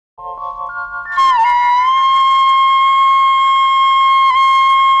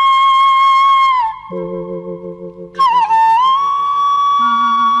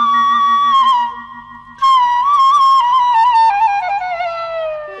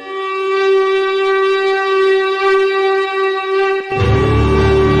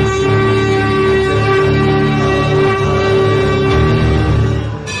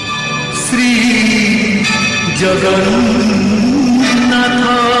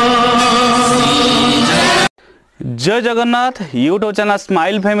जय Jagannath YouTube channel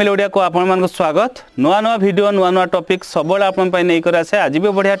smile family Odia को आपण मान स्वागत नुआ नुआ वीडियो नुआ नुआ टॉपिक सब नहीं आसे आज भी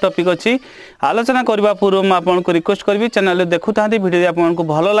बढ़िया टॉपिक अच्छी आलोचना करने पूर्व मुझे आपको रिक्वेस्ट करी चैनल देखु था वीडियो आपको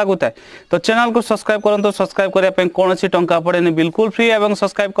भल लगुता है तो चैनल को सब्सक्राइब करूँ सब्सक्राइब करने कौन टंका पड़े बिल्कुल फ्री और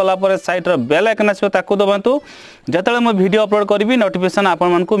सब्सक्राइब कलापर सैड्र बेल आइकन आसो दबातु जिते मुझे वीडियो अपलोड करी नोटिफिकेशन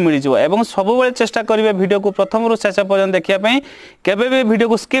आपको मिल जाए सब चेष्टा करेंगे वीडियो को प्रथम शेष पर्यटन देखापी केवे भी वीडियो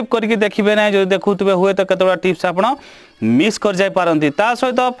को स्किप करके देखिए ना जो देखुवे हुए तो कतोड़ा टिप्स आप मिस कर जाई पारंती ता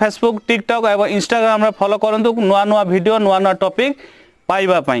सहित फेसबुक टिकटॉक और इंस्टाग्राम रे फॉलो करंतु नुआ नुआ वीडियो नुआ नुआ टॉपिक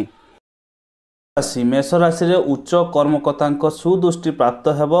पाइबा पई। राशि मेष राशि रे उच्च कर्मकर्ता सुदृष्टि प्राप्त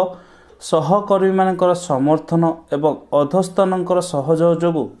हेबो सहकर्मी मानकर समर्थन एवं अधस्तनकर सहयोग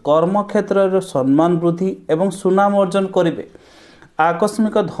जोगु कर्म क्षेत्र रे सम्मान वृद्धि एवं सुनाम अर्जन करिवे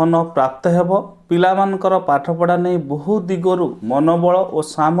आकस्मिक धन प्राप्त हेबो पिला मानकर पाठपढ़ा नहीं बहु दिगरु मनोबल और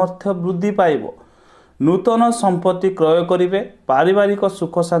सामर्थ्य वृद्धि पाइबो नूतन संपत्ति क्रय करिवे पारिवारिक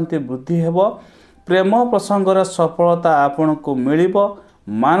सुख शांति वृद्धि हेबो प्रेम प्रसंग सफलता आपण को मिलिबो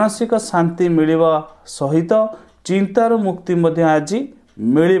मानसिक शांति मिलिबा सहित चिंतार मुक्ति मध्य आज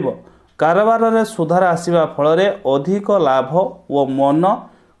मिलिबो कारोबार रे सुधार आसीबा फल रे अधिक लाभ और मन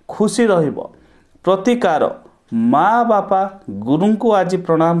खुशी रहिबो प्रतिकार माँ बापा गुरु को आज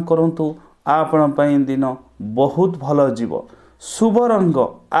प्रणाम करंतु आपण पई दिन बहुत भल जीवो शुभ रंग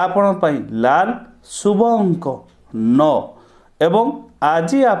आपण पई लाल शुभ अंक 9 एवं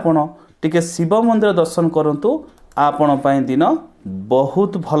आज आपण टिके शिव मंदिर दर्शन करंतु आपण पई दिन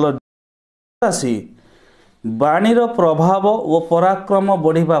बहुत भल राशि वाणीर प्रभाव और पराक्रम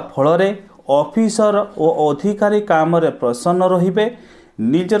बढ़िबा फल रे ऑफिसर और अधिकारी काम रे प्रसन्न रहिबे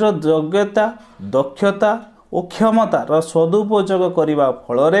निजर योग्यता दक्षता और क्षमता रा सदुपयोग करिबा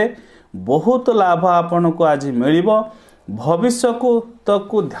फल रे बहुत लाभ आपण को आज मिलिबो भविष्य को तक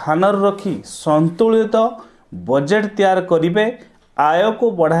ध्यान रखी संतुलित बजेट तैयार करिवे आय को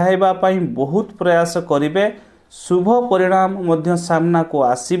बढ़ाइबा पई बहुत प्रयास करिवे शुभ परिणाम मध्य सामना को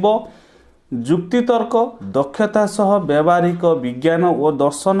आसीबो जुक्ति तर्क दक्षता सह व्यवहारिक विज्ञान और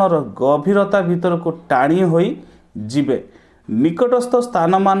दर्शन गभीरता भीतर को टाणी होई जिवे निकटस्थ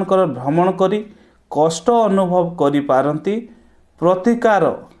स्थान मानकर भ्रमण करी कष्ट अनुभव करि पारंती प्रतिकार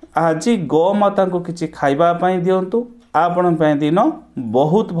आज गौ माता को किछि खाइबा पई दियंतु आपण पई दिन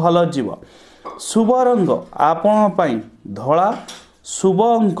बहुत भल जीव शुभ रंग आपण पई धला शुभ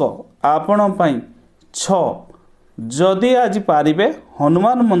अंक आपण पई 6 जदि आज पारिबे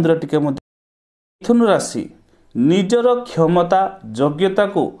हनुमान मंदिर टिके मिथुन राशि निजर क्षमता योग्यता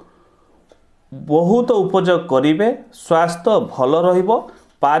को बहुत उपयोग करिवे स्वास्थ्य भल रहिबो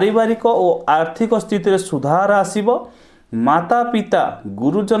पारिवारिक और आर्थिक स्थिति रे सुधार आसीबो माता पिता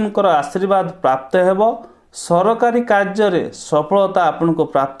गुरुजनकर आशीर्वाद प्राप्त हेबो सरकारी कार्य रे सफलता आपन को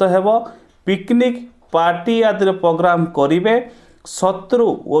प्राप्त हेबो पिकनिक पार्टी आदि प्रोग्राम करिवे शत्रु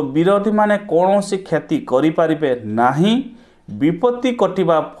और विरोधी माने कौनसी क्षति करि पारिबे नाही विपत्ति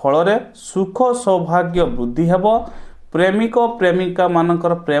कटिबा फल रे सुख सौभाग्य वृद्धि हेबो प्रेमिक प्रेमिका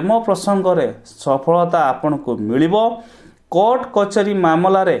मानकर प्रेम प्रसंग रे सफलता आपन को मिलिबो कोर्ट कचेरी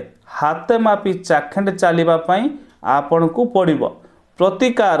मामला रे हाथ मापी चाखेंड चलिबा पई आपन को पड़िबो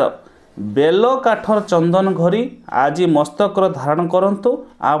प्रतिकार बेल काठर चंदन घरी आज मस्तक धारण करंतु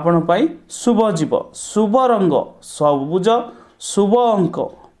आपण पई शुभ जीव शुभ रंग सबुज शुभ अंक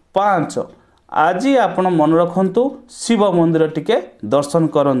 5 आज आपण मन रखंतु शिव मंदिर टिके दर्शन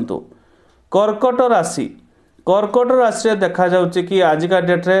करंतु कर्कट राशि रे देखा जाउची कि आज का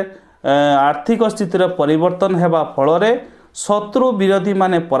डेट रे आर्थिक स्थिति रे परिवर्तन हेबा फल रे शत्रु विरोधी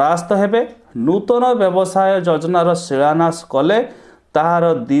माने परास्त हेबे नूतन व्यवसाय योजनार शिलान्यास कले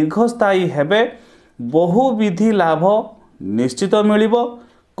ताहार दीर्घस्थायी हेबे बहुविधि लाभ निश्चित मिलिबो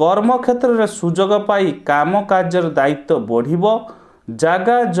कर्म क्षेत्र रे सुजोग पाई काम कार्य दायित्व बढ़िबो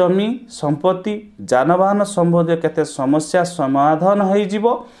जागा जमी संपत्ति जानवाहन संबंधी केते समस्या समाधान होई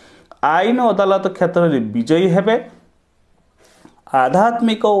जिवो आईन अदालत क्षेत्र रे विजयी हेबे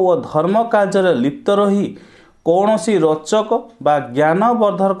आध्यात्मिक और धर्म कार्य रे लिप्त रही कौनसी रोचक बा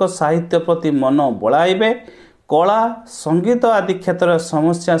ज्ञानवर्धक साहित्य प्रति मन बड़ाइबे कला संगीत आदि क्षेत्र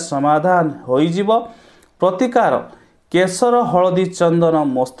समस्या समाधान होइजिवो प्रतिकार केसर हलदी चंदन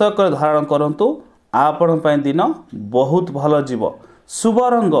मस्तक धारण करंतु आपण पई दिन बहुत भल जीव शुभ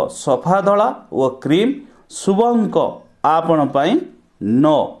रंग सफा धला और क्रीम शुभ अंक आपण पई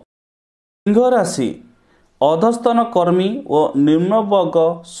 9 सिंह राशि अधस्तन कर्मी और निम्न वर्ग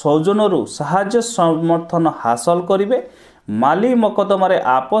सौजनरु साहाय्य समर्थन हासिल करिवे माली मकदमारे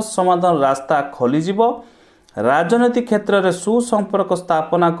आपस समाधान रास्ता खोली जिवो राजनीतिक क्षेत्र में सुसंपर्क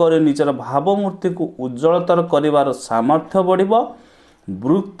स्थापना कर निजर भावमूर्ति को उज्जवलतर कर सामर्थ्य बढ़िबो।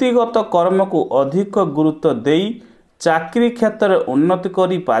 वृत्तिगत कर्म को अधिक गुरुत्व देई चाकरी क्षेत्र में उन्नति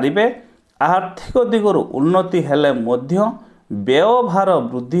करि पारिबे। आर्थिक दिगरु उन्नति हेले मध्य व्यवहार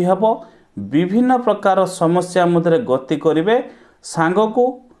वृद्धि हेबो। विभिन्न प्रकार समस्या मध्य गति करिवे। सांग को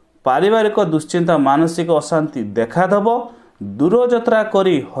पारिवारिक दुश्चिंता मानसिक अशांति देखादेव। दूरयात्रा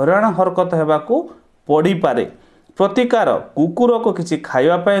करी हराण हरकत हेबाकू पड़ी पारे। प्रतिकार कुकुर को किसी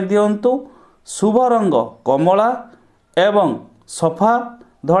खाइबा पय दियंतु। शुभ रंग कमला एवं सफा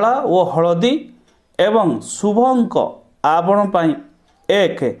धला और हलदी एवं शुभ अंक आपण पाई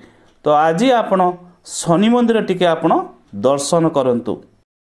 1। तो आज आपण शनि मंदिर टिके आपण दर्शन करंतु।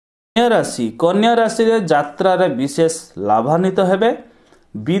 कन्या राशि रे यात्रा रे विशेष लाभान्वित हेबे।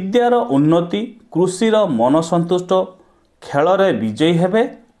 विद्यार उन्नति कृषिर मन संतुष्ट खेल रे विजयी हेबे।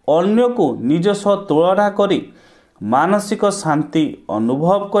 अन्य को निज सह तुलना करी मानसिक शांति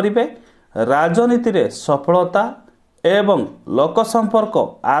अनुभव करिवे। राजनीति रे सफलता एवं लोक संपर्क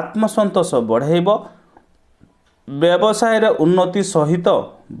आत्मसंतोष बढ़ाइब। व्यवसाय रे उन्नति सहित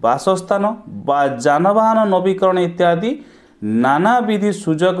बासस्थान बा जानवाहन नवीकरण इत्यादि नाना विधि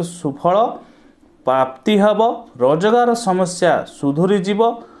सुजोग सुफल प्राप्ति हेब। रोजगार समस्या सुधुरी जीव।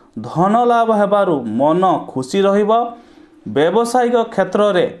 धन लाभ हेबारु मन खुशी रहिब। व्यावसायिक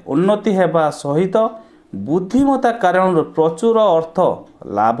क्षेत्र में उन्नति हेबा सहित बुद्धिमत्ता कारण प्रचुर अर्थ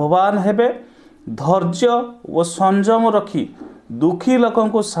लाभवान हेबे। धैर्य और संयम रखी दुखी लोकों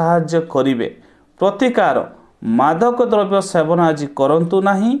को साहाय्य करिवे। प्रतिकार मादक द्रव्य सेवन आज करंतु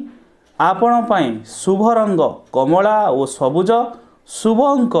नहीं। आपण पाई शुभ रंग कमला और सबुज। शुभ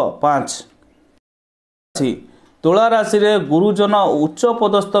अंक 5। तुला राशि रे गुरुजन उच्च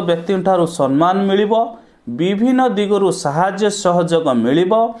पदस्थ व्यक्ति ठारू सम्मान मिलिबो। विभिन्न दिगरु साहाय्य सहयोग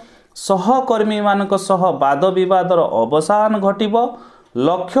मिलिबो। सहकर्मी मानक सह वाद विवादर अवसान घटिबो।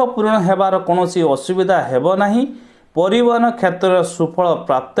 लक्ष्य पूर्ण हेबार कोनोसी असुविधा हेबो नाही। परिवहन क्षेत्र सुफल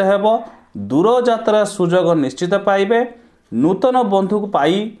प्राप्त हेबो। दूर यात्रा सुजोग निश्चित पाइबे। नूतन बंधु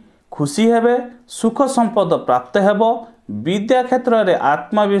पाई खुशी हेबे। सुख संपद प्राप्त हेबो। विद्या क्षेत्र में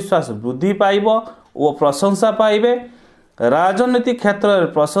आत्मविश्वास वृद्धि पाइबो और प्रशंसा पाइबे। राजनीतिक क्षेत्र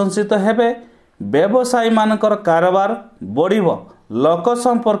में प्रशंसित हेबे। व्यवसायी मानकर कारोबार बढ़िबो। लोक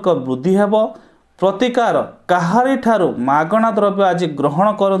संपर्क वृद्धि हेबो। प्रतिकार काहारी ठारू मागणा द्रव्य आज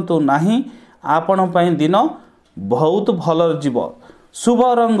ग्रहण करंतु नाही। आपण पई दिन बहुत भल जीव। शुभ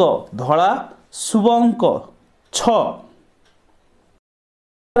रंग धला। शुभ अंक 6।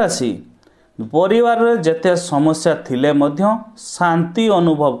 राशि परिवार रे जेते समस्या थिले मध्य शांति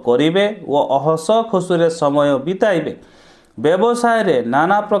अनुभव करिवे और हस खुशी समय बिताइबे। व्यवसाय रे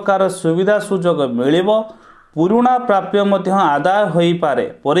नाना प्रकार सुविधा सुजोग मिलिबो। पुराणा प्राप्य मध्य आदाय होई पारे।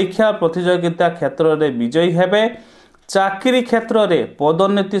 परीक्षा प्रतियोगिता क्षेत्र रे विजयी हेबे। चाकरी क्षेत्र रे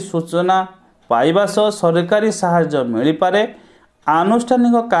पदोन्नति सूचना पाइबा सह सरकारी सहायता मिली पारे।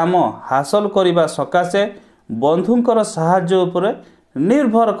 आनुष्ठानिक काम हासिल करिबा सकाशे बंधुंकर सहायता उपरे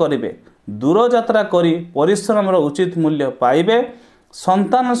निर्भर करिवे। दूर यात्रा करी परिश्रम उचित मूल्य पाइबे।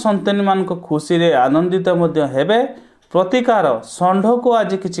 संतान संतानी मान खुशी रे आनंदित मध्य हेबे। प्रतिकार षंढ को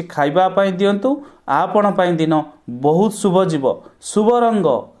आज किछि खाइबा पाई दियंतु। आपण पाई दिन बहुत शुभ जीव। शुभ रंग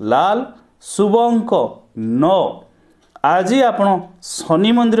लाल। शुभ अंक 9। आज आपण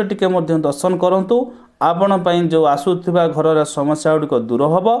शनि मंदिर टिके मध्य दर्शन करंतु। आपण पाई जो आसुथिबा घर रे समस्या गुडिक दूर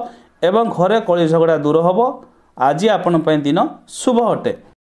हबो एवं घरे कଳି झगड़ा दूर हबो। आज आपण पाई दिन शुभ अटे।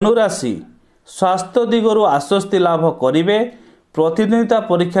 धनुराशि स्वास्थ्य दिगरु आश्वस्ति लाभ करिवे। प्रतिद्वंदिता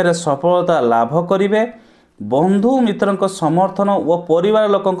परीक्षा रे सफलता लाभ करिवे। बंधु मित्रक समर्थन और परिवार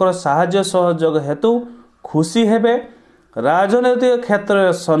लोकंकर साहाय्य सहयोग हेतु खुशी हेबे। राजनैतिक क्षेत्र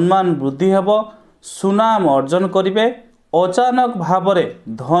में सम्मान वृद्धि हेबो। सुनाम अर्जन करिवे। अचानक भावरे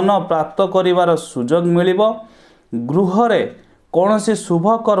धन प्राप्त करिवार सुजोग मिलिबो। गृह रे कौनसी शुभ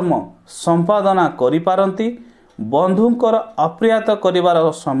कर्म संपादना करि पारंती। बंधुंकर अप्रियात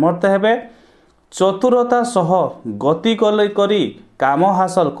करिवार समर्थ हेबे। चतुरता सह गति करी काम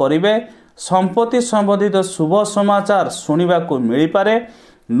हासिल करिवे। संपत्ति संबंधित शुभ समाचार सुनिबा को मिली पारे।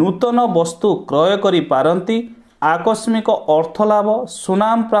 नूतन वस्तु क्रय करि पारंती। आकस्मिक अर्थ लाभ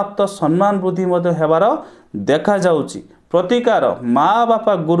सुनाम प्राप्त सम्मान वृद्धि मध्य हेबार देखा जाउची। प्रतिकार माँ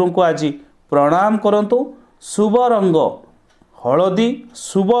बापा गुरु को आज प्रणाम करंतु। शुभ रंग हलदी।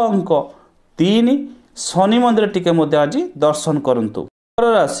 शुभ अंक 3। शनि मंदिर टिके मध्य आज दर्शन करंतु।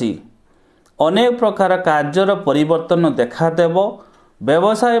 राशि अनेक प्रकार कार्यर परिवर्तन देखा देबो।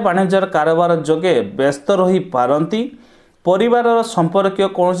 व्यवसाय वाणिज्य कारोबार जोगे व्यस्त रही पारंती। परिवार संपर्क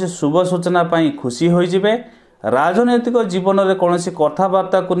कौन शुभ सूचना पाई खुशी हो जिवे। राजनैतिक जीवन में कौन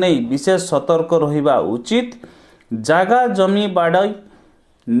कथबार्ता को नहीं विशेष सतर्क रहिबा उचित। जागा जमी बाड़ई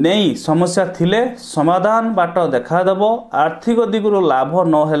नहीं समस्या थिले समाधान बाट देखादेव। आर्थिक दिगुरु लाभ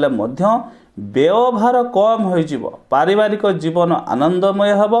नहेले मध्य व्यवहार कम हो। पारिवारिक जीवन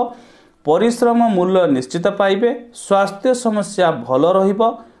आनंदमय हेब। परिश्रम मूल्य निश्चित पाइबे। स्वास्थ्य समस्या भल रहिब।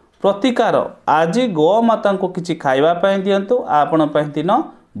 प्रतिकार आज गोमाता को किछि खाइबा पई दियंतु आपण पई दिन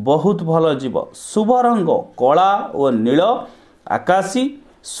बहुत भल जीव। शुभ रंग कला और नील आकाशी।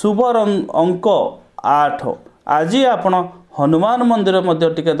 शुभ रंग अंक 8। आज आपण हनुमान मंदिर मध्य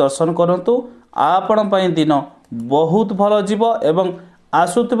टिके दर्शन करंतु आपण पई दिन बहुत भल जीव एवं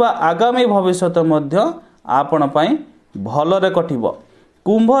आसुतबा आगामी भविष्य मध्य आपण पई भलरे कटिब।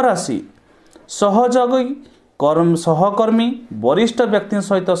 कुंभ राशि सहयोगी सहकर्मी वरिष्ठ व्यक्ति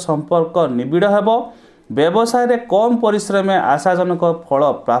सहित संपर्क निबिड़ हेब। व्यवसाय रे कम परिश्रम आशाजनक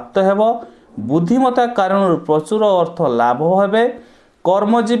फल प्राप्त हेब। बुद्धिमता कारण प्रचुर अर्थ लाभ हेबे।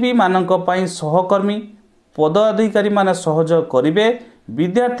 कर्मजीवी मानक पई सहकर्मी पदाधिकारी माने सहयोग करिवे।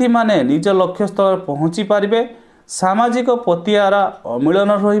 विद्यार्थी माने निज लक्ष्य स्थल पहुँची पारिबे। सामाजिक पतियारा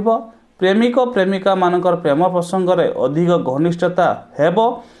अमिलन रहिब। प्रेमिक प्रेमिका मानकर प्रेम प्रसंग रे अधिक घनिष्ठता हेब।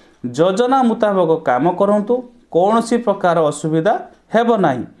 योजना मुताबक काम करंतु कौनसी प्रकार असुविधा हेब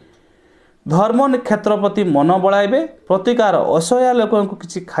नाही। धर्म क्षेत्र प्रति मन बढ़ाइबे। प्रतिकार असहाय लोक को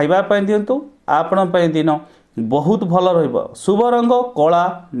किछि खाइबा पई दियंतु आपण पई दिन बहुत भल रहिब। शुभ रंग कला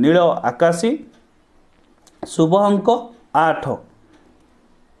नील आकाशी। शुभ अंक 8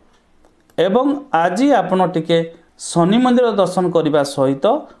 एवं आज आपण टिके शनि मंदिर दर्शन करने सहित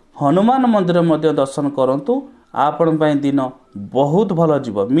हनुमान मंदिर मध्य दर्शन करंतु आपण पई दिन बहुत भल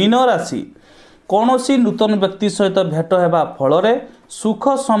जीव। मीन राशि कौनसी नूतन व्यक्ति सहित भेट हेबा फल सुख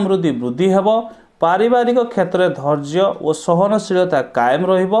समृद्धि वृद्धि हेब। पारिवारिक क्षेत्र में धैर्य और सहनशीलता कायम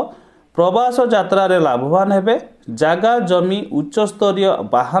रहिब। प्रवास यात्रा रे लाभवान हेबे। जागा जमी उच्च स्तरीय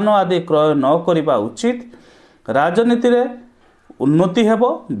वाहन आदि क्रय न करिबा उचित। राजनीति रे उन्नति हेब।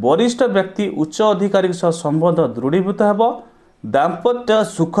 वरिष्ठ व्यक्ति उच्च अधिकारी सह संबंध दृढ़ीभूत हेब। दाम्पत्य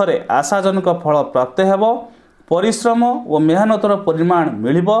सुखरे आशाजनक फल प्राप्त हेब। परिश्रम और मेहनतर परिमाण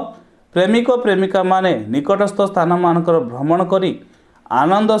मिलिब। प्रेमिक प्रेमिका माने निकटस्थ स्थान मानकर भ्रमण करी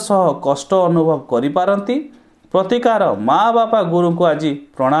आनंद सह कष्ट अनुभव करि पारंती। प्रतिकार माँ बापा गुरु को आज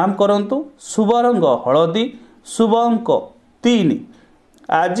प्रणाम करंतु। शुभ रंग हलदी। शुभ अंक 3।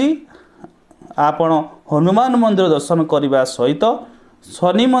 आज आपण हनुमान मंदिर दर्शन करने सहित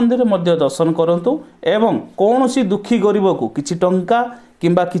शनि मंदिर मध्य दर्शन करंतु एवं कौनसी दुखी गरीब को किछि टंका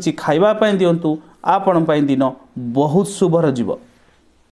किंबा किछि खाइबा पई दियंतु आपण पई दिन बहुत शुभ जीव।